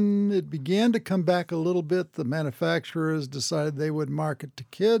 and then it began to come back a little bit. The manufacturers decided they would market to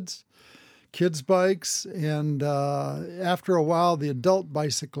kids bikes, and after a while, the adult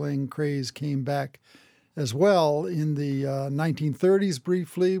bicycling craze came back as well in the 1930s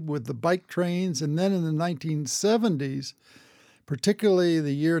briefly with the bike trains, and then in the 1970s, particularly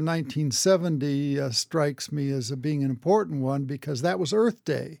the year 1970 strikes me as being an important one because that was Earth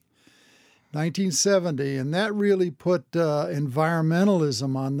Day, 1970, and that really put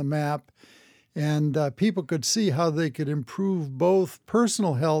environmentalism on the map, and people could see how they could improve both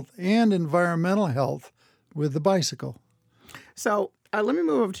personal health and environmental health with the bicycle. So let me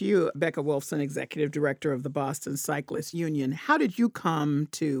move over to you, Becca Wolfson, Executive Director of the Boston Cyclists Union. How did you come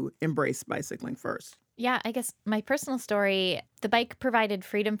to embrace bicycling first? Yeah, I guess my personal story, the bike provided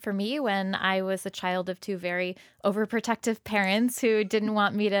freedom for me when I was a child of two very overprotective parents who didn't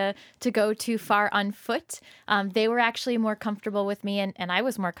want me to go too far on foot. They were actually more comfortable with me, and I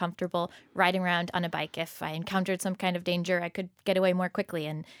was more comfortable riding around on a bike. If I encountered some kind of danger, I could get away more quickly.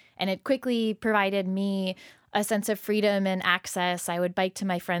 And it quickly provided me a sense of freedom and access. I would bike to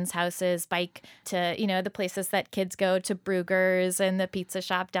my friends' houses, bike to, the places that kids go to, Bruegger's and the pizza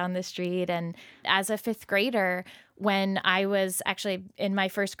shop down the street. And as a fifth grader, when I was actually in my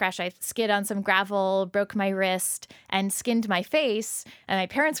first crash, I skid on some gravel, broke my wrist, and skinned my face. And my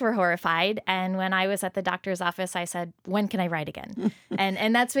parents were horrified. And when I was at the doctor's office, I said, when can I ride again?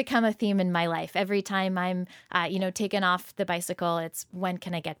 and that's become a theme in my life. Every time I'm, taken off the bicycle, it's when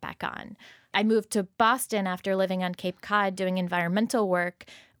can I get back on? I moved to Boston after living on Cape Cod doing environmental work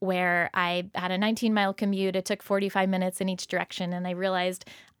where I had a 19-mile commute. It took 45 minutes in each direction. And I realized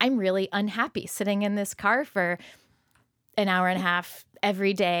I'm really unhappy sitting in this car for an hour and a half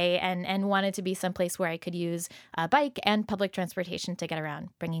every day and wanted to be someplace where I could use a bike and public transportation to get around,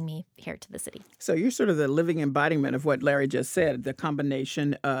 bringing me here to the city. So you're sort of the living embodiment of what Larry just said, the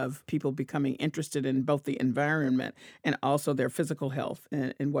combination of people becoming interested in both the environment and also their physical health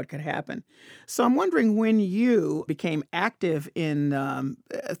and what could happen. So I'm wondering when you became active in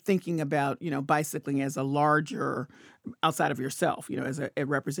thinking about, bicycling as a larger outside of yourself, as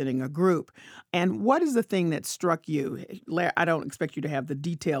representing a group. And what is the thing that struck you? I don't expect you to have the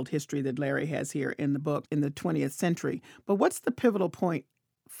detailed history that Larry has here in the book in the 20th century, but what's the pivotal point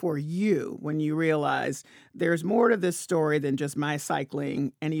for you when you realize there's more to this story than just my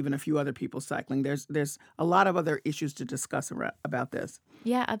cycling and even a few other people's cycling? There's a lot of other issues to discuss about this.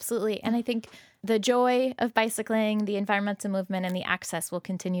 Yeah, absolutely. And I think the joy of bicycling, the environmental movement, and the access will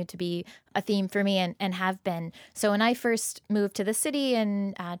continue to be a theme for me and have been. So when I first moved to the city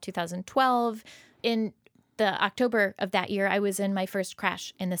in 2012, in the October of that year, I was in my first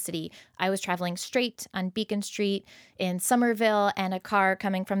crash in the city. I was traveling straight on Beacon Street in Somerville, and a car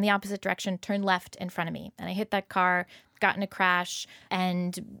coming from the opposite direction turned left in front of me. And I hit that car, got in a crash,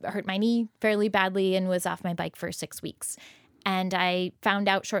 and hurt my knee fairly badly and was off my bike for 6 weeks. And I found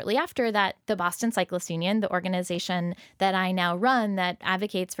out shortly after that the Boston Cyclists Union, the organization that I now run that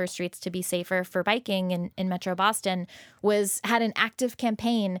advocates for streets to be safer for biking in Metro Boston, had an active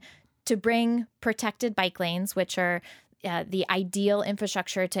campaign to bring protected bike lanes, which are the ideal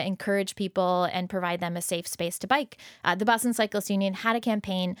infrastructure to encourage people and provide them a safe space to bike. The Boston Cyclists Union had a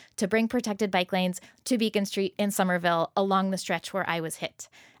campaign to bring protected bike lanes to Beacon Street in Somerville along the stretch where I was hit.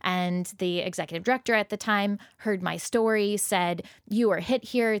 And the executive director at the time heard my story, said, you were hit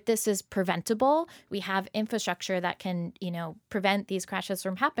here. This is preventable. We have infrastructure that can, prevent these crashes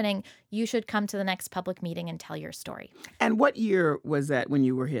from happening. You should come to the next public meeting and tell your story. And what year was that when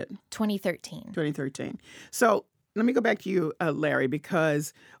you were hit? 2013. 2013. So let me go back to you, Larry,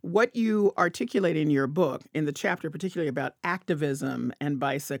 because what you articulate in your book, in the chapter particularly about activism and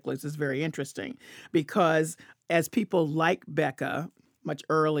bicyclists, is very interesting because as people like Becca much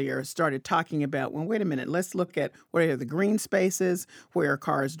earlier started talking about, well, wait a minute, let's look at what are the green spaces, where are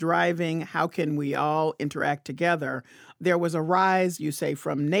cars driving, how can we all interact together? There was a rise, you say,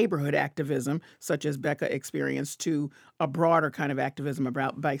 from neighborhood activism, such as Becca experienced, to a broader kind of activism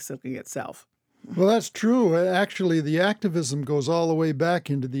about bicycling itself. Well, that's true. Actually, the activism goes all the way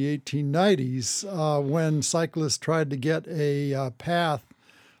back into the 1890s when cyclists tried to get a path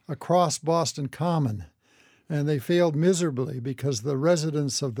across Boston Common. And they failed miserably because the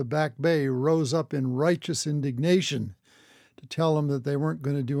residents of the Back Bay rose up in righteous indignation to tell them that they weren't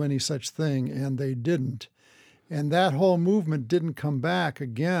going to do any such thing, and they didn't. And that whole movement didn't come back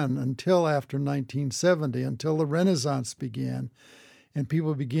again until after 1970, until the Renaissance began. And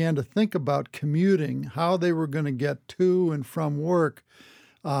people began to think about commuting, how they were going to get to and from work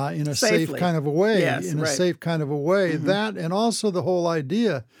in a safe kind of a way. A safe kind of a way. Mm-hmm. That, and also the whole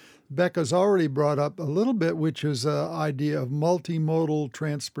idea Becca's already brought up a little bit, which is the idea of multimodal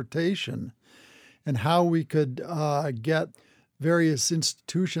transportation and how we could get various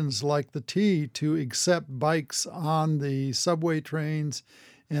institutions like the T to accept bikes on the subway trains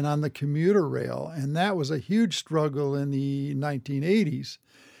and on the commuter rail. And that was a huge struggle in the 1980s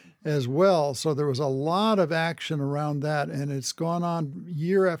as well. So there was a lot of action around that, and it's gone on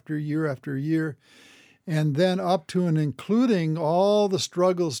year after year after year. And then up to and including all the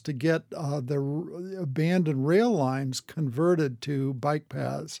struggles to get the abandoned rail lines converted to bike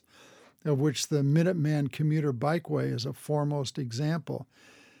paths, of which the Minuteman Commuter Bikeway is a foremost example.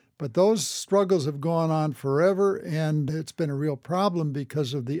 But those struggles have gone on forever, and it's been a real problem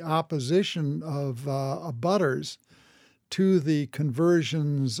because of the opposition of abutters to the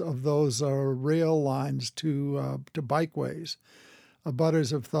conversions of those rail lines to bikeways.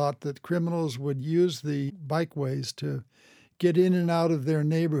 Abutters have thought that criminals would use the bikeways to get in and out of their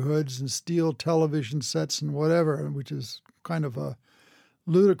neighborhoods and steal television sets and whatever, which is kind of a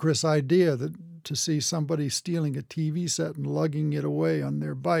ludicrous idea that to see somebody stealing a TV set and lugging it away on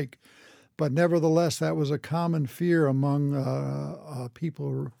their bike. But nevertheless, that was a common fear among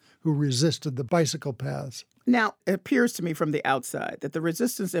people who resisted the bicycle paths. Now, it appears to me from the outside that the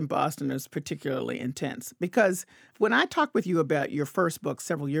resistance in Boston is particularly intense because when I talked with you about your first book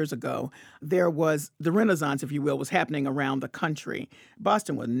several years ago, there was the Renaissance, if you will, was happening around the country.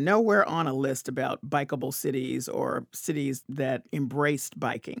 Boston was nowhere on a list about bikeable cities or cities that embraced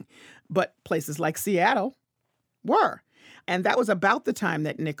biking, but places like Seattle were. And that was about the time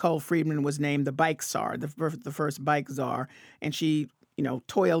that Nicole Friedman was named the bike czar, the first bike czar, and she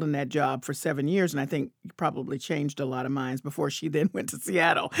toiled in that job for 7 years, and I think probably changed a lot of minds before she then went to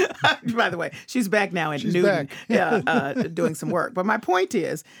Seattle. By the way, she's back now in Newton, doing some work. But my point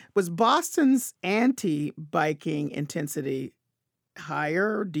is, was Boston's anti-biking intensity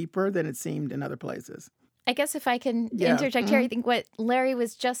higher, deeper than it seemed in other places? I guess if I can interject here, I think what Larry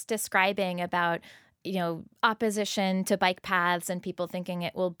was just describing about opposition to bike paths and people thinking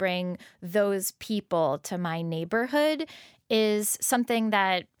it will bring those people to my neighborhood is something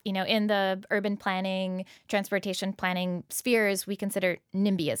that, in the urban planning, transportation planning spheres, we consider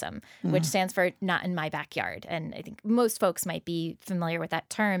NIMBYism, which stands for not in my backyard. And I think most folks might be familiar with that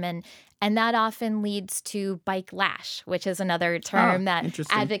term. And that often leads to bike lash, which is another term that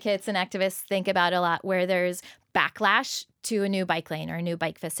advocates and activists think about a lot, where there's backlash to a new bike lane or a new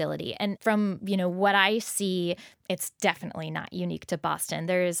bike facility. And from, what I see, it's definitely not unique to Boston.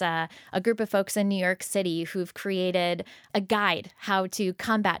 There's a group of folks in New York City who've created a guide how to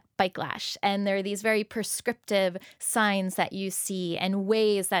combat bike lash. And there are these very prescriptive signs that you see and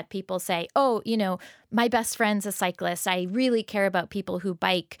ways that people say, oh, my best friend's a cyclist. I really care about people who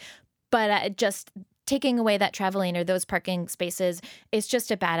bike, but just taking away that travel lane or those parking spaces is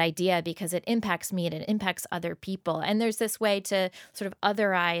just a bad idea because it impacts me and it impacts other people. And there's this way to sort of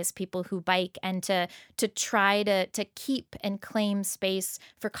otherize people who bike and to try to keep and claim space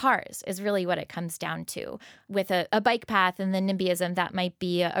for cars is really what it comes down to. With a bike path and the NIMBYism, that might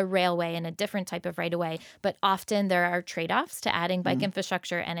be a railway and a different type of right-of-way. But often there are trade-offs to adding bike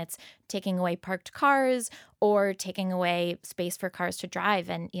infrastructure, and it's taking away parked cars or taking away space for cars to drive.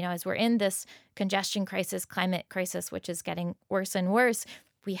 And, as we're in this congestion crisis, climate crisis, which is getting worse and worse,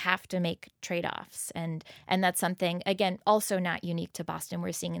 we have to make trade-offs. And that's something, again, also not unique to Boston.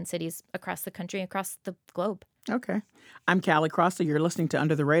 We're seeing in cities across the country, across the globe. Okay. I'm Callie Crossley. You're listening to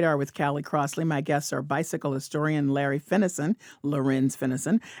Under the Radar with Callie Crossley. My guests are bicycle historian Larry Finnison, Lorenz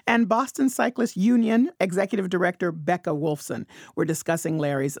Finnison, and Boston Cyclist Union Executive Director Becca Wolfson. We're discussing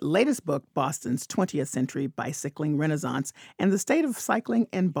Larry's latest book, Boston's 20th Century Bicycling Renaissance and the State of Cycling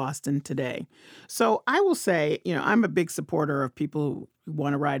in Boston Today. So I will say, I'm a big supporter of people who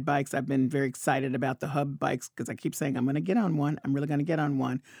want to ride bikes. I've been very excited about the hub bikes because I keep saying I'm going to get on one. I'm really going to get on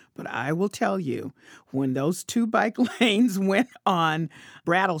one. But I will tell you, when those 2 bike lanes went on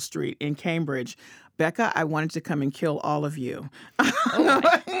Brattle Street in Cambridge, Becca, I wanted to come and kill all of you.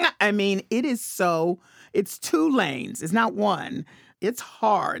 I mean, it's 2 lanes. It's not one. It's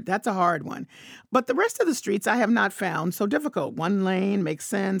hard. That's a hard one. But the rest of the streets I have not found so difficult. 1 lane makes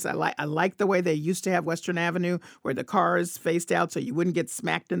sense. I like the way they used to have Western Avenue where the cars faced out so you wouldn't get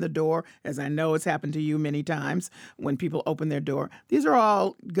smacked in the door, as I know it's happened to you many times when people open their door. These are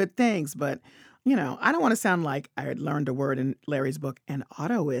all good things, but I don't want to sound like I had learned a word in Larry's book, an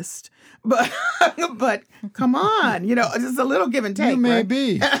autoist, but but come on, just a little give and take. You may right?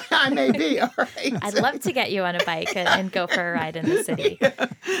 be. I may be. All right. I'd love to get you on a bike and go for a ride in the city.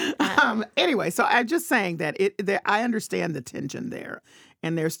 Anyway, so I'm just saying that I understand the tension there.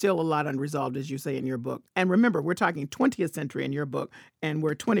 And there's still a lot unresolved, as you say in your book. And remember, we're talking 20th century in your book, and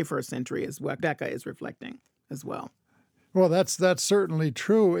we're 21st century is what Becca is reflecting as well. Well, that's certainly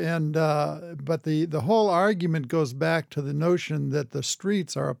true, and but the whole argument goes back to the notion that the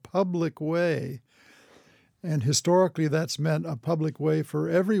streets are a public way, and historically that's meant a public way for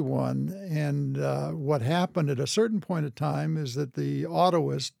everyone. And what happened at a certain point of time is that the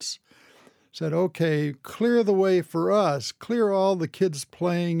autoists said, "Okay, clear the way for us. Clear all the kids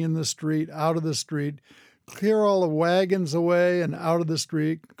playing in the street out of the street. Clear all the wagons away and out of the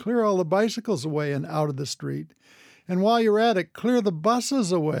street. Clear all the bicycles away and out of the street." And while you're at it, clear the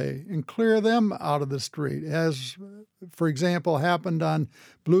buses away and clear them out of the street, as, for example, happened on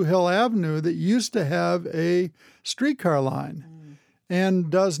Blue Hill Avenue that used to have a streetcar line and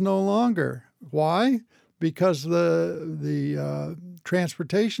does no longer. Why? Because the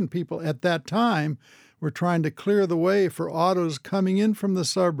transportation people at that time were trying to clear the way for autos coming in from the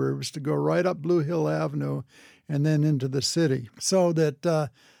suburbs to go right up Blue Hill Avenue and then into the city. So that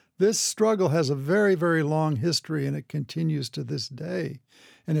this struggle has a very, very long history, and it continues to this day.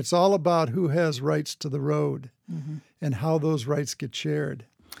 And it's all about who has rights to the road and how those rights get shared.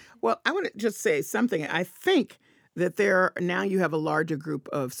 Well, I want to just say something. I think that now you have a larger group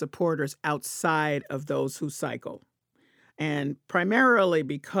of supporters outside of those who cycle. And primarily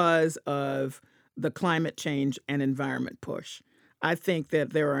because of the climate change and environment push. I think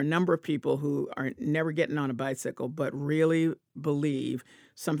that there are a number of people who are never getting on a bicycle, but really believe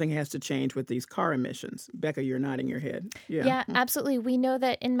something has to change with these car emissions. Becca, you're nodding your head. Yeah, absolutely. We know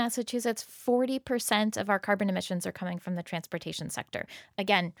that in Massachusetts, 40% of our carbon emissions are coming from the transportation sector.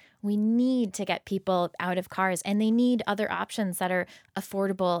 Again, we need to get people out of cars, and they need other options that are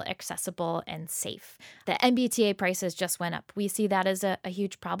affordable, accessible, and safe. The MBTA prices just went up. We see that as a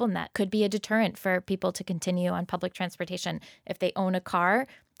huge problem that could be a deterrent for people to continue on public transportation. If they own a car,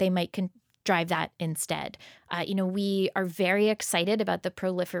 they might drive that instead. We are very excited about the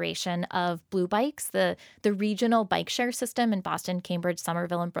proliferation of Blue Bikes, the regional bike share system in Boston, Cambridge,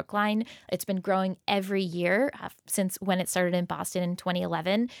 Somerville, and Brookline. It's been growing every year since when it started in Boston in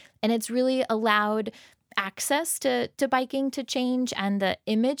 2011. And it's really allowed access to biking to change and the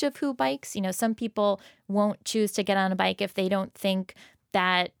image of who bikes. Some people won't choose to get on a bike if they don't think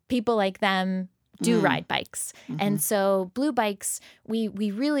that people like them do ride bikes. And so Blue Bikes, we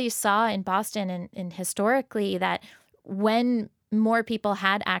really saw in Boston and historically that when more people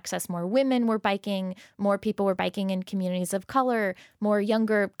had access, more women were biking, more people were biking in communities of color, more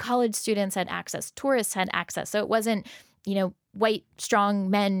younger college students had access, tourists had access. So it wasn't, white, strong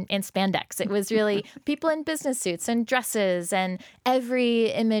men in spandex. It was really people in business suits and dresses and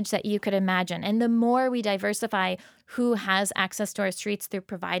every image that you could imagine. And the more we diversify who has access to our streets through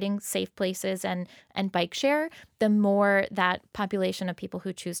providing safe places and bike share, the more that population of people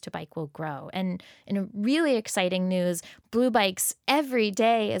who choose to bike will grow. And in really exciting news, Blue Bikes every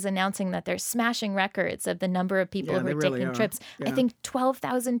day is announcing that they're smashing records of the number of people who are taking trips. Yeah. I think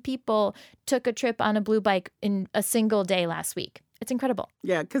 12,000 people took a trip on a Blue Bike in a single day last week. It's incredible.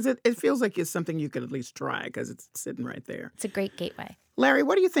 Yeah, because it feels like it's something you could at least try because it's sitting right there. It's a great gateway. Larry,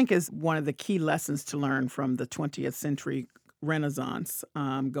 what do you think is one of the key lessons to learn from the 20th century Renaissance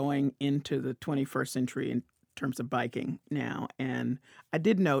going into the 21st century in terms of biking now? And I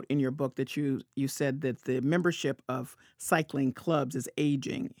did note in your book that you said that the membership of cycling clubs is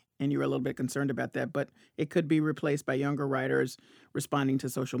aging, and you were a little bit concerned about that, but it could be replaced by younger riders responding to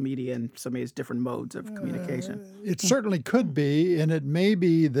social media and some of these different modes of communication. It certainly could be, and it may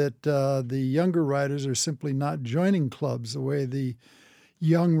be that the younger riders are simply not joining clubs the way the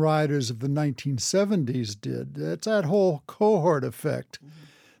young riders of the 1970s did. It's that whole cohort effect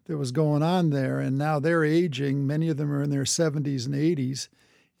that was going on there, and now they're aging. Many of them are in their 70s and 80s,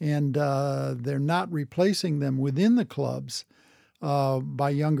 and they're not replacing them within the clubs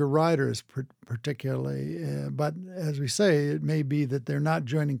by younger riders particularly. But as we say, it may be that they're not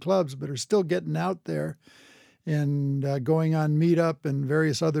joining clubs, but are still getting out there and going on Meetup and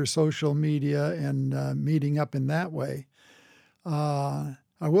various other social media and meeting up in that way. I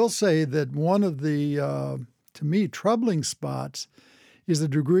will say that one of the, to me, troubling spots is the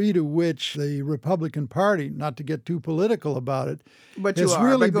degree to which the Republican Party, not to get too political about it, has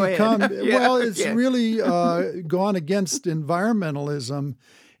really become, really gone against environmentalism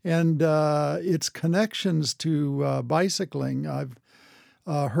and its connections to bicycling.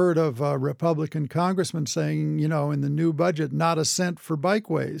 heard of a Republican congressman saying, in the new budget, not a cent for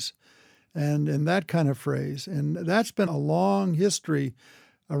bikeways, and that kind of phrase. And that's been a long history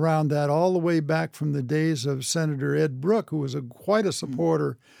around that, all the way back from the days of Senator Ed Brooke, who was quite a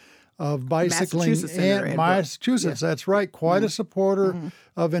supporter of bicycling. Massachusetts, that's right, quite a supporter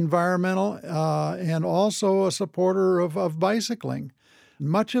of environmental and also a supporter of bicycling.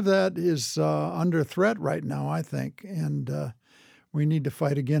 Much of that is under threat right now, I think, and we need to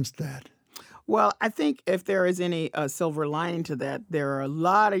fight against that. Well, I think if there is any silver lining to that, there are a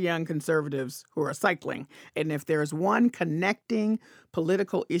lot of young conservatives who are cycling. And if there's one connecting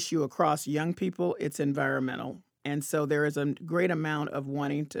political issue across young people, it's environmental. And so there is a great amount of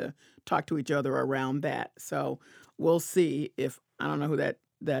wanting to talk to each other around that. So we'll see if, I don't know who that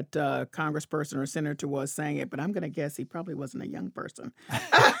congressperson or senator was saying it, but I'm going to guess he probably wasn't a young person.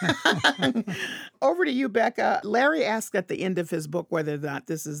 Over to you, Becca. Larry asked at the end of his book whether or not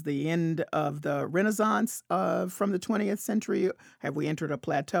this is the end of the Renaissance from the 20th century. Have we entered a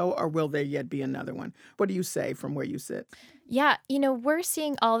plateau, or will there yet be another one? What do you say from where you sit? Yeah, we're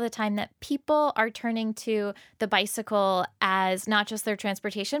seeing all the time that people are turning to the bicycle as not just their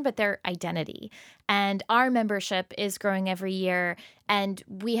transportation, but their identity. And our membership is growing every year. And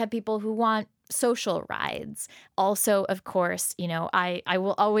we have people who want social rides. Also, of course, I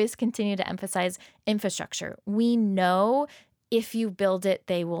will always continue to emphasize infrastructure. We know if you build it,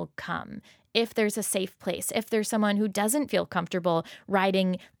 they will come. If there's a safe place, if there's someone who doesn't feel comfortable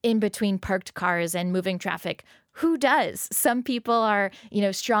riding in between parked cars and moving traffic, who does? Some people are,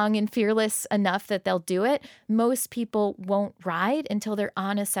 strong and fearless enough that they'll do it. Most people won't ride until they're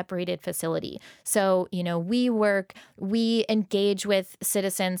on a separated facility. So, we engage with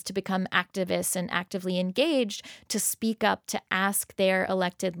citizens to become activists and actively engaged to speak up, to ask their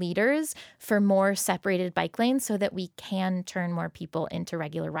elected leaders for more separated bike lanes so that we can turn more people into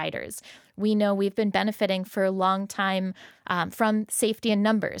regular riders. We know we've been benefiting for a long time from safety in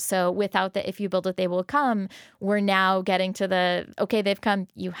numbers. So without the if you build it, they will come, we're now getting to okay, they've come,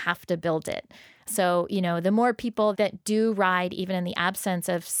 you have to build it. So, the more people that do ride, even in the absence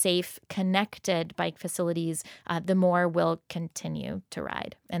of safe, connected bike facilities, the more will continue to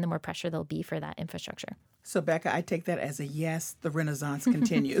ride and the more pressure there'll be for that infrastructure. So, Becca, I take that as a yes, the Renaissance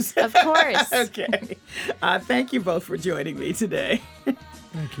continues. Of course. Okay. Thank you both for joining me today.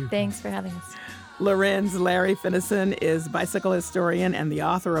 Thank you. Thanks for having us. Lorenz Larry Finnison is bicycle historian and the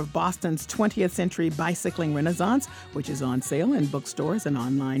author of Boston's 20th Century Bicycling Renaissance, which is on sale in bookstores and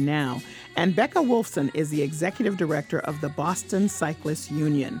online now. And Becca Wolfson is the executive director of the Boston Cyclists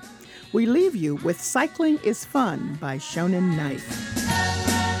Union. We leave you with Cycling is Fun by Shonen Knife.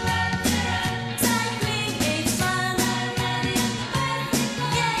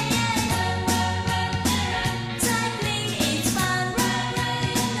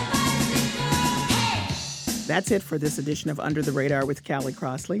 That's it for this edition of Under the Radar with Callie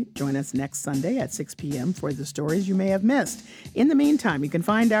Crossley. Join us next Sunday at 6 p.m. for the stories you may have missed. In the meantime, you can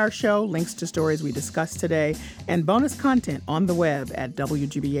find our show, links to stories we discussed today, and bonus content on the web at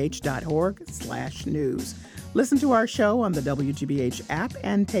wgbh.org/news. Listen to our show on the WGBH app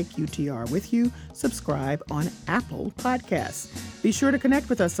and take UTR with you. Subscribe on Apple Podcasts. Be sure to connect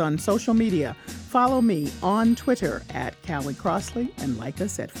with us on social media. Follow me on Twitter at Callie Crossley and like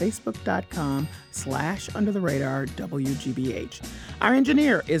us at facebook.com/UnderTheRadarWGBH. Our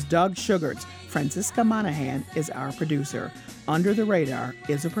engineer is Doug Sugarts. Francisca Monahan is our producer. Under the Radar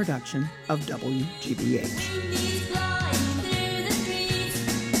is a production of WGBH.